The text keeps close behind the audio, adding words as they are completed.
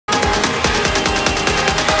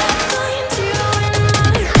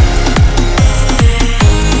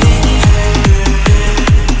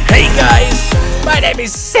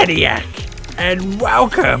is Seniac, and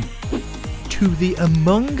welcome to the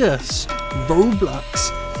Among Us Roblox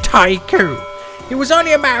Tycoon. It was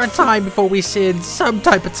only a matter of time before we seen some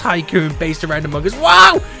type of tycoon based around Among Us.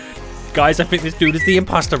 Wow! Guys, I think this dude is the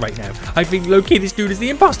imposter right now. I think low-key this dude is the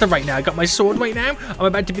imposter right now. I got my sword right now. I'm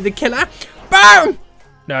about to be the killer. Boom!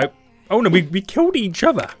 No. Oh no, we killed each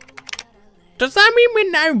other. Does that mean we're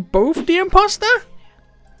now both the imposter?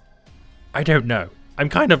 I don't know. I'm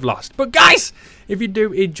kind of lost. But guys, if you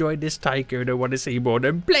do enjoy this tycoon and want to see more,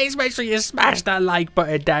 then please make sure you smash that like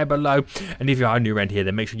button down below. And if you are new around here,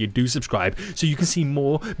 then make sure you do subscribe so you can see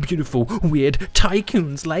more beautiful, weird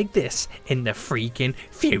tycoons like this in the freaking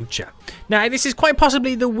future. Now, this is quite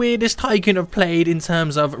possibly the weirdest tycoon I've played in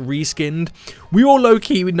terms of reskinned. We all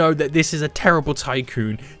low-key know that this is a terrible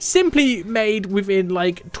tycoon, simply made within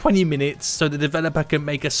like 20 minutes so the developer can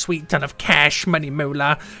make a sweet ton of cash money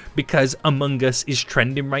moolah because Among Us is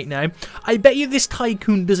trending right now. I bet you this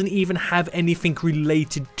tycoon doesn't even have anything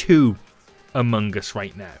related to Among Us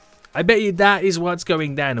right now. I bet you that is what's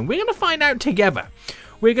going down, and we're going to find out together.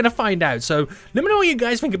 We're going to find out. So let me know what you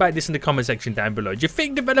guys think about this in the comment section down below. Do you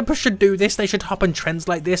think developers should do this? They should hop on trends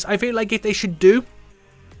like this? I feel like if they should do,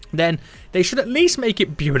 then they should at least make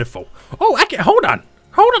it beautiful. Oh, okay, hold on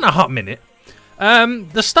a hot minute.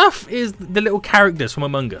 The stuff is the little characters from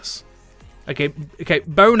Among Us. Okay,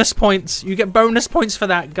 bonus points. You get bonus points for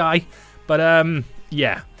that guy. But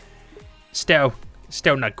yeah, still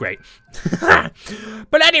not great.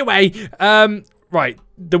 But anyway, right,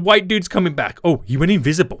 the white dude's coming back. Oh, he went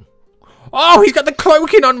invisible. Oh, he's got the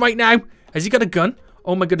cloaking on right now. Has he got a gun?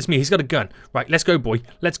 Oh my goodness me, he's got a gun. Right, let's go, boy.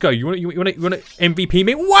 Let's go. You want to MVP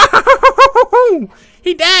me? Whoa!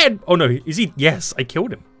 He dead. Oh no, is he? Yes, I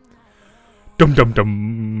killed him. Dum dum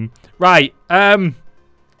dum. Right.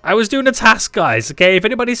 I was doing a task, guys. Okay, if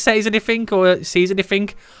anybody says anything or sees anything,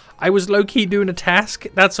 I was low-key doing a task.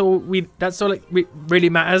 That's all it really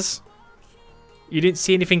matters. You didn't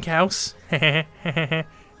see anything else. Oh,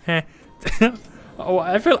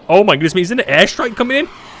 I feel. Oh my goodness me! Is an airstrike coming in?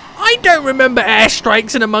 I don't remember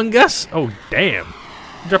airstrikes in Among Us. Oh damn!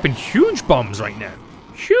 I'm dropping huge bombs right now.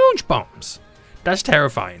 Huge bombs. That's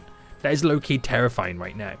terrifying. That is low-key terrifying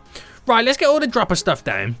right now. Right, let's get all the dropper stuff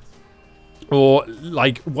down. Or,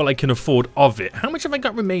 like, what I can afford of it. How much have I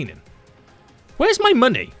got remaining? Where's my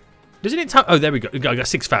money? Doesn't it tell? Oh, there we go. I got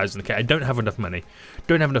 6,000. Okay, I don't have enough money.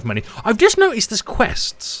 Don't have enough money. I've just noticed there's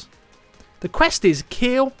quests. The quest is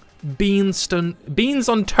kill beans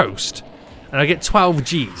on toast. And I get 12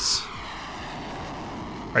 Gs.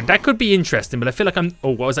 Alright, that could be interesting, but I feel like I'm... Oh,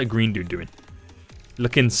 what was that green dude doing?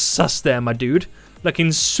 Looking sus there, my dude.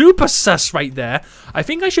 Looking super sus right there. I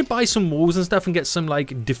think I should buy some walls and stuff and get some,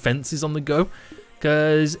 like, defenses on the go.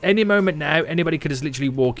 Because any moment now, anybody could just literally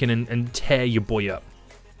walk in and tear your boy up.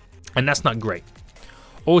 And that's not great.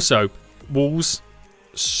 Also, walls,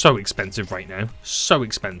 so expensive right now. So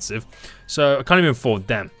expensive. So, I can't even afford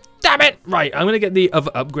them. Damn it! Right, I'm going to get the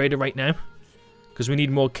other upgrader right now. Because we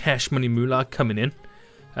need more cash money moolah coming in.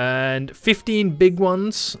 And 15 big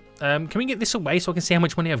ones. Can we get this away so I can see how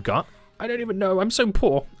much money I've got? I don't even know. I'm so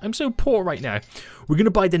poor. I'm so poor right now. We're going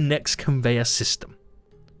to buy the next conveyor system.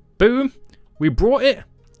 Boom. We brought it.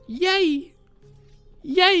 Yay.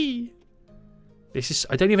 Yay. This is...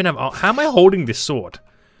 I don't even have... How am I holding this sword?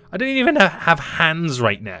 I don't even have hands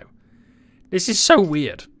right now. This is so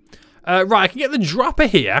weird. Right, I can get the dropper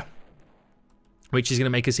here. Which is going to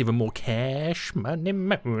make us even more cash money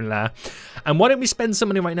moolah. And why don't we spend some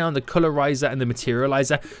money right now on the colorizer and the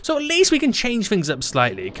materializer? So at least we can change things up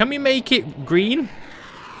slightly. Can we make it green?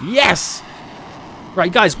 Yes!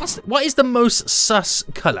 Right, guys, what is the most sus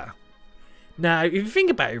color? Now, if you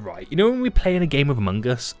think about it right, you know when we play in a game of Among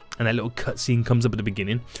Us and that little cutscene comes up at the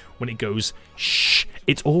beginning when it goes, shh,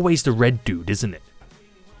 it's always the red dude, isn't it?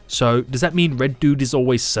 So, does that mean red dude is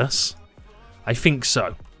always sus? I think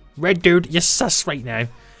so. Red dude, you're sus right now.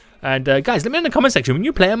 And guys, let me know in the comment section, when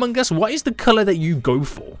you play Among Us, what is the color that you go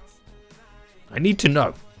for? I need to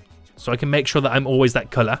know. So I can make sure that I'm always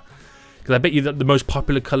that color. Because I bet you that the most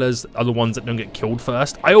popular colors are the ones that don't get killed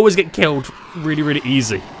first. I always get killed really, really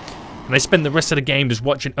easy. And I spend the rest of the game just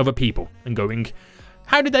watching other people and going,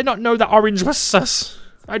 how did they not know that orange was sus?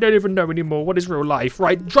 I don't even know anymore. What is real life?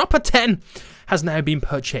 Right, dropper 10 has now been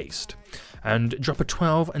purchased. And dropper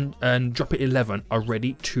 12 and dropper 11 are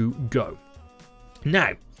ready to go.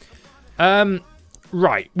 Now,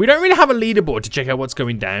 right, we don't really have a leaderboard to check out what's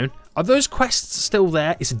going down. Are those quests still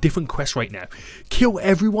there? It's a different quest right now. Kill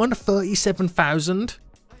everyone, 37,000.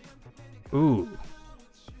 Ooh.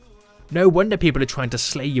 No wonder people are trying to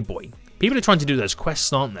slay your boy. People are trying to do those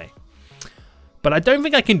quests, aren't they? But I don't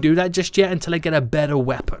think I can do that just yet until I get a better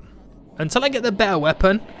weapon. Until I get the better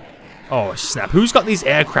weapon. Oh, snap. Who's got these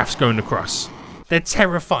aircrafts going across? They're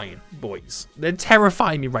terrifying, boys. They're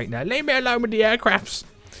terrifying me right now. Leave me alone with the aircrafts.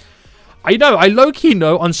 I know. I low-key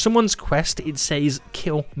know on someone's quest it says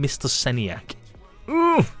kill Mr. Seniac.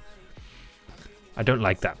 Ooh. I don't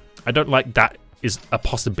like that. I don't like that is a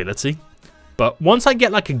possibility. But once I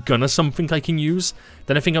get like a gun or something I can use,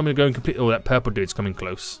 then I think I'm going to go and complete... Oh, that purple dude's coming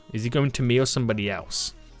close. Is he going to me or somebody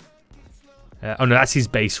else? Oh no, that's his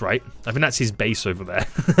base, right? I think that's his base over there.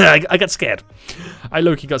 I got scared. I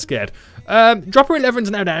low-key got scared. Dropper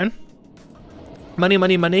 11's now down. Money,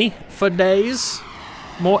 money, money for days.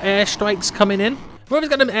 More airstrikes coming in. Whoever's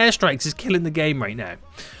got them airstrikes is killing the game right now.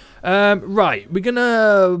 Right, we're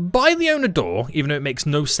gonna buy the owner door, even though it makes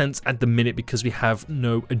no sense at the minute because we have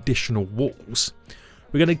no additional walls.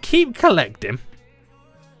 We're gonna keep collecting,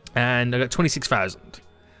 and I got 26,000.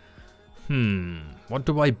 What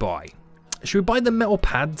do I buy? Should we buy the metal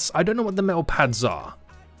pads? I don't know what the metal pads are,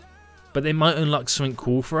 but they might unlock something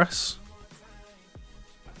cool for us.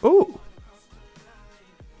 Ooh,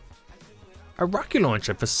 a rocket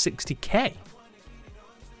launcher for 60k.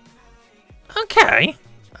 Okay.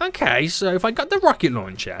 Okay, so if I got the rocket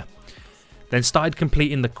launcher, then started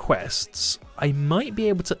completing the quests, I might be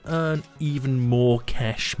able to earn even more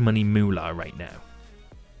cash money moolah right now.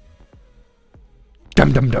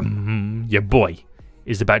 Dum dum dum, your boy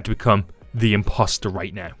is about to become the imposter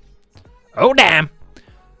right now. Oh damn.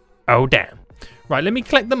 Oh damn. Right, let me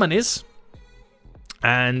collect the monies.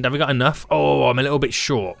 And have we got enough? Oh, I'm a little bit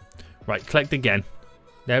short. Right, collect again.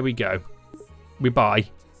 There we go. We buy.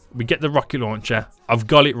 We get the rocket launcher. I've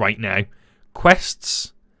got it right now.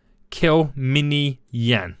 Quests, kill Mini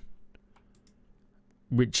Yan,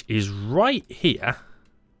 which is right here.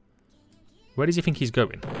 Where does he think he's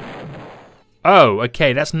going? Oh,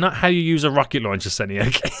 okay. That's not how you use a rocket launcher,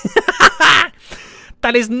 Seniac.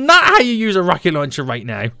 That is not how you use a rocket launcher right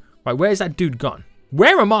now. Right, where's that dude gone?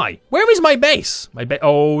 Where am I? Where is my base?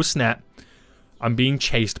 Oh, snap. I'm being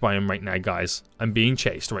chased by him right now, guys. I'm being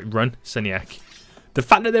chased. Right, run, Seniac. The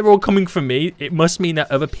fact that they're all coming for me, it must mean that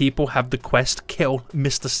other people have the quest kill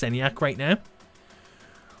Mr. Seniac right now.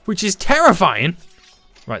 Which is terrifying.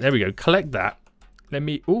 Right, there we go. Collect that. Let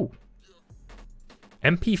me... Ooh.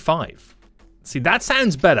 MP5. See, that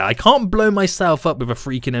sounds better. I can't blow myself up with a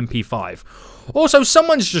freaking MP5. Also,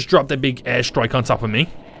 someone's just dropped a big airstrike on top of me.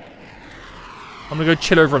 I'm going to go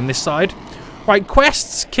chill over on this side. Right,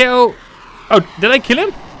 quests, kill... Oh, did I kill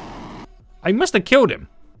him? I must have killed him.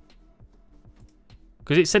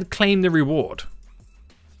 Because it said claim the reward.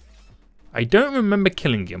 I don't remember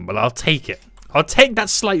killing him, but I'll take it. I'll take that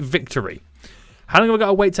slight victory. How long have I got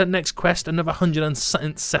to wait till the next quest? Another 100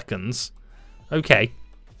 seconds. Okay.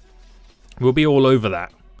 We'll be all over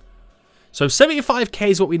that. So 75k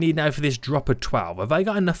is what we need now for this dropper 12. Have I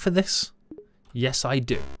got enough for this? Yes, I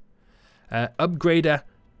do. Upgrader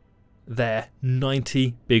there.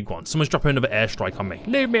 90 big ones. Someone's dropping another airstrike on me.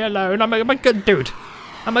 Leave me alone. I'm a good dude.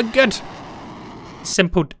 I'm a good...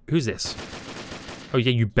 Simple... Who's this? Oh,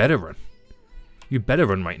 yeah, you better run. You better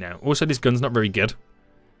run right now. Also, this gun's not very good.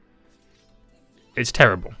 It's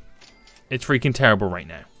terrible. It's freaking terrible right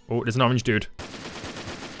now. Oh, there's an orange dude.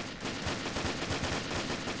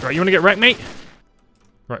 Right, you want to get wrecked, mate?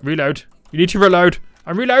 Right, reload. You need to reload.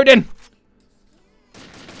 I'm reloading.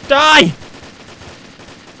 Die!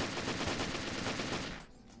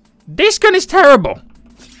 This gun is terrible.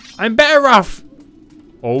 I'm better off.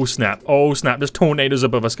 Oh snap, oh snap, there's tornadoes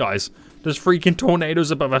above us, guys. There's freaking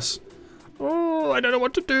tornadoes above us. Oh, I don't know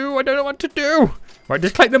what to do, I don't know what to do. Right,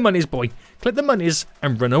 just collect the monies, boy. Collect the monies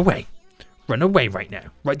and run away. Run away right now.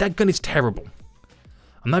 Right, that gun is terrible.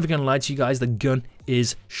 I'm not even going to lie to you guys, the gun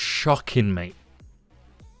is shocking, mate.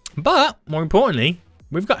 But, more importantly,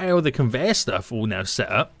 we've got all the conveyor stuff all now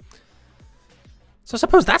set up. So I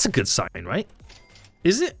suppose that's a good sign, right?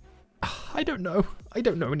 Is it? I don't know. I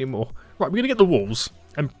don't know anymore. Right, we're going to get the walls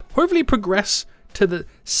and hopefully progress to the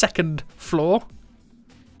second floor.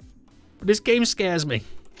 But this game scares me.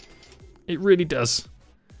 It really does.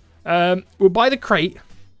 We'll buy the crate.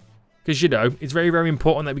 Because, you know, it's very, very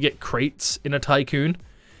important that we get crates in a Tycoon.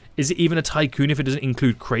 Is it even a Tycoon if it doesn't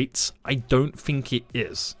include crates? I don't think it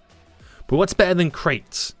is. But what's better than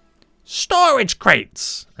crates? Storage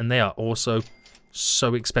crates! And they are also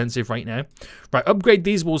so expensive right now. Right, upgrade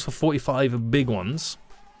these walls for 45 big ones.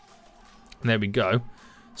 And there we go.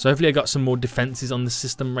 So hopefully I got some more defenses on the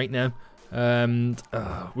system right now.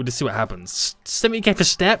 We'll just see what happens. 70k for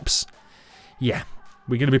steps. Yeah,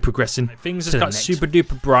 we're going to be progressing. Things just got super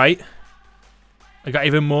duper bright. I got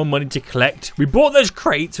even more money to collect. We bought those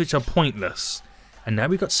crates, which are pointless. And now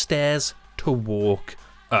we've got stairs to walk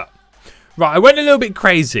up. Right, I went a little bit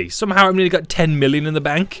crazy. Somehow I've nearly got 10 million in the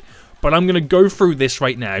bank. But I'm going to go through this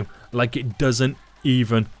right now like it doesn't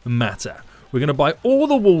even matter. We're going to buy all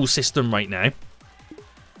the wall system right now.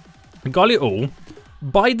 We got it all.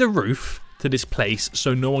 Buy the roof to this place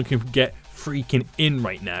so no one can get freaking in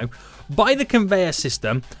right now. Buy the conveyor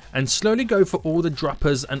system and slowly go for all the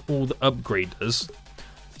droppers and all the upgraders.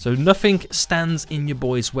 So nothing stands in your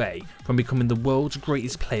boy's way from becoming the world's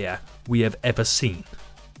greatest player we have ever seen.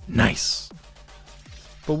 Nice.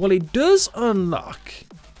 But what it does unlock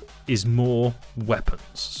is more weapons.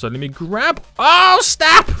 So let me grab... Oh,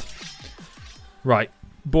 snap! Right,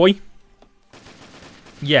 boy.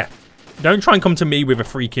 Yeah. Don't try and come to me with a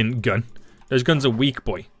freaking gun. Those guns are weak,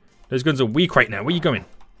 boy. Those guns are weak right now. Where are you going?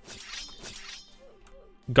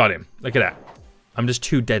 Got him. Look at that. I'm just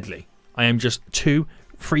too deadly. I am just too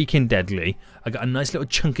freaking deadly. I got a nice little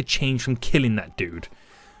chunk of change from killing that dude.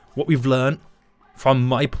 What we've learned from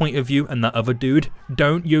my point of view and that other dude,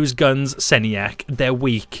 don't use guns, Seniac. They're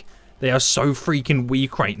weak. They are so freaking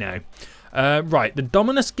weak right now. Right, the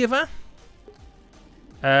Dominus Giver.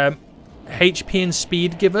 HP and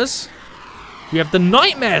Speed Givers. We have the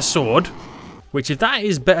Nightmare Sword, which if that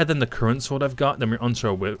is better than the current sword I've got, then we're onto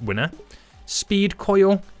a winner. Speed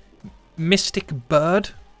Coil. Mystic Bird.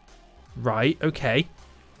 Right, okay.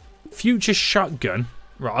 Future Shotgun.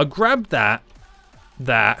 Right, I'll grab that,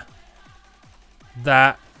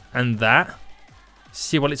 and that.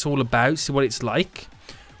 See what it's all about, see what it's like.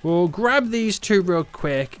 We'll grab these two real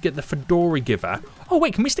quick, get the Fedora Giver. Oh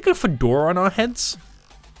wait, can we stick a fedora on our heads?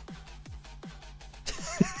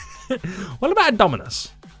 What about a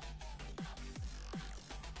Dominus?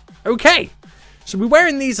 Okay, so we're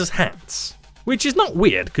wearing these as hats, which is not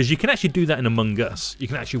weird because you can actually do that in Among Us. You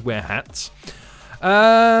can actually wear hats.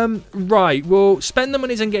 Right, we'll spend the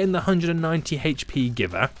monies on getting the 190 HP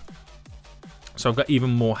Giver. So I've got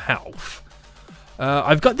even more health.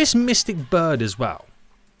 I've got this Mystic Bird as well.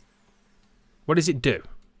 What does it do?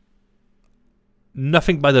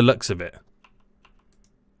 Nothing by the looks of it.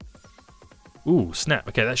 Ooh, snap.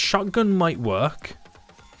 Okay, that shotgun might work.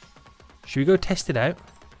 Should we go test it out?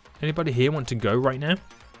 Anybody here want to go right now?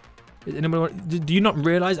 Do you not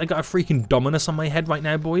realize I got a freaking Dominus on my head right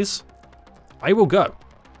now, boys? I will go.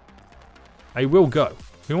 I will go.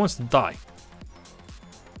 Who wants to die?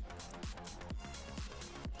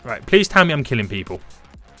 Right, please tell me I'm killing people.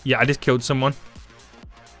 Yeah, I just killed someone.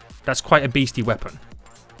 That's quite a beastie weapon.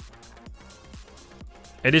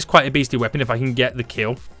 It is quite a beastie weapon if I can get the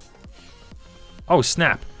kill. Oh,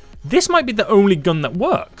 snap. This might be the only gun that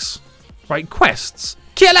works. Right, quests.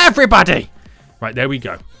 Kill everybody! Right, there we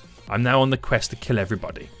go. I'm now on the quest to kill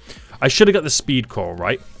everybody. I should have got the speed coil,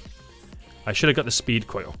 right? I should have got the speed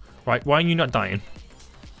coil. Right, why are you not dying?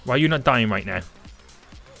 Why are you not dying right now?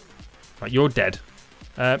 Right, you're dead.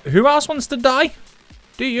 Who else wants to die?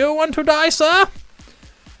 Do you want to die, sir?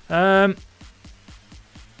 Can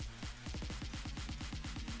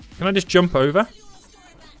I just jump over?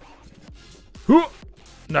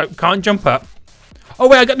 No, can't jump up. Oh,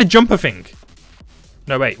 wait, I got the jumper thing.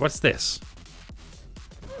 No, wait, what's this?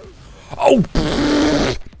 Oh,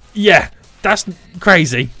 yeah, that's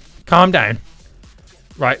crazy. Calm down.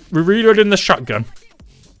 Right, we're reloading the shotgun.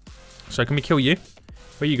 So can we kill you?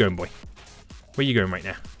 Where are you going, boy? Where are you going right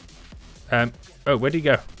now? Oh, where'd he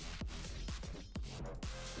go?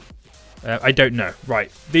 I don't know. Right,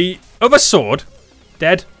 the other sword.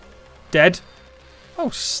 Dead. Dead. Oh,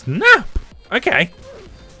 snap. Okay.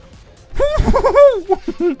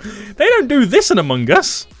 They don't do this in Among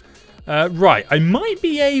Us. Right, I might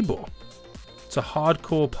be able to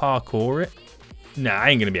hardcore parkour it. Nah, I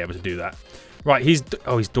ain't going to be able to do that. Right, his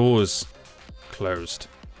door's closed.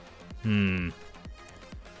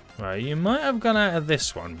 Right, you might have gone out of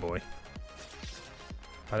this one, boy.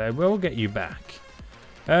 But I will get you back.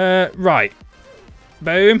 Right.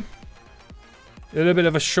 Boom. A little bit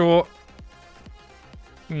of a short.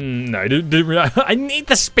 No, didn't really. I need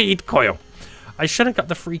the speed coil. I should have got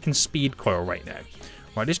the freaking speed coil right now.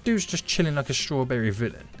 Right, this dude's just chilling like a strawberry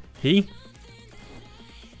villain. He?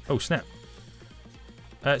 Oh, snap.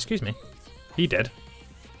 Excuse me. He dead.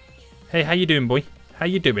 Hey, how you doing, boy? How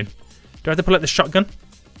you doing? Do I have to pull out the shotgun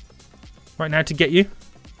right now to get you? Do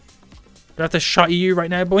I have to shot you right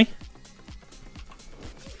now, boy?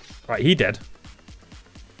 Right, he dead.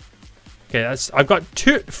 Okay, I've got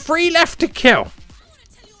 3 left to kill.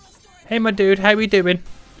 Hey, my dude, how we doing?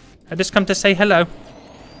 I just come to say hello.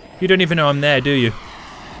 You don't even know I'm there, do you?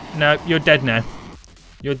 No, you're dead now.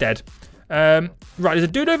 You're dead. Right, there's a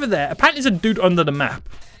dude over there. Apparently there's a dude under the map.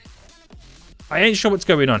 I ain't sure what's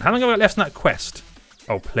going on. How long have I got left on that quest?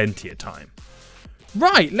 Oh, plenty of time.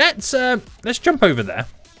 Right, let's jump over there.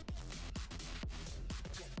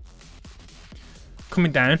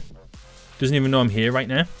 coming down. Doesn't even know I'm here right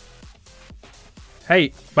now.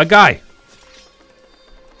 Hey, my guy.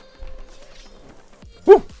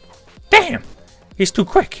 Woo! Damn! He's too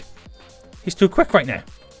quick. He's too quick right now.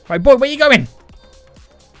 Right, boy, where you going?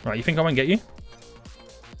 Right, you think I won't get you?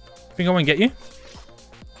 Think I won't get you?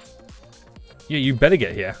 Yeah, you better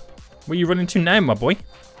get here. Where are you running to now, my boy?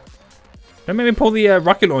 Don't make me pull the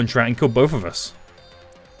rocket launcher out and kill both of us.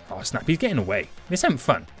 Oh, snap. He's getting away. This ain't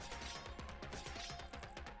fun.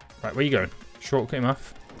 Right, where you going? Shortcut him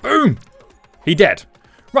off. Boom! He dead.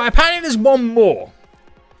 Right, apparently there's one more.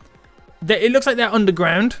 It looks like they're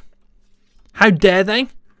underground. How dare they?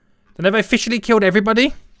 Then have I officially killed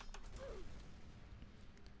everybody?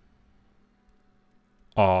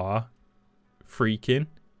 Aw. Freaking.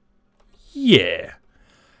 Yeah.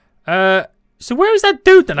 So where is that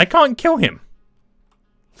dude then? I can't kill him.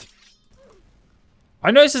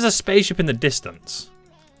 I notice there's a spaceship in the distance.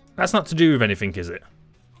 That's not to do with anything, is it?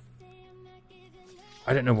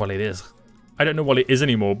 I don't know what it is. I don't know what it is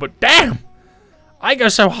anymore, but damn! I go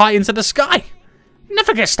so high into the sky.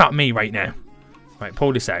 Never gonna stop me right now. Right,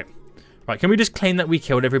 pull this out. Right, can we just claim that we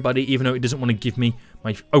killed everybody even though it doesn't want to give me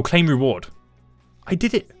my... Oh, claim reward. I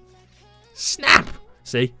did it. Snap!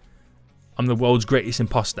 See? I'm the world's greatest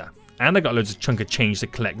imposter. And I got loads of chunk of change to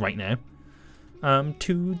collect right now. I'm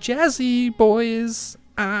too jazzy, boys.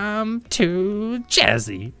 I'm too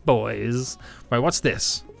jazzy, boys. Right, what's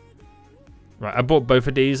this? Right, I bought both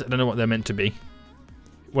of these. I don't know what they're meant to be.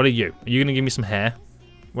 What are you? Are you going to give me some hair?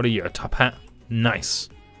 What are you? A top hat? Nice.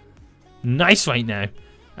 Nice right now.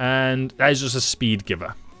 And that is just a speed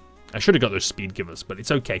giver. I should have got those speed givers, but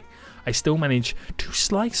it's okay. I still manage to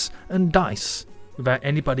slice and dice without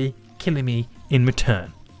anybody killing me in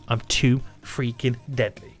return. I'm too freaking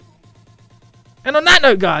deadly. And on that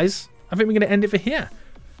note, guys, I think we're going to end it for here.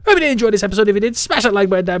 Hope you did enjoy this episode. If you did, smash that like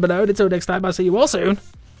button down below. And until next time, I'll see you all soon.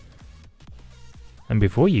 And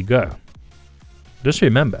before you go, just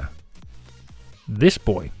remember, this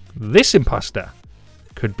boy, this imposter,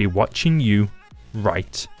 could be watching you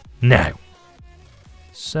right now.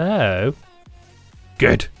 So,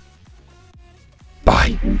 good.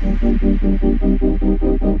 Bye.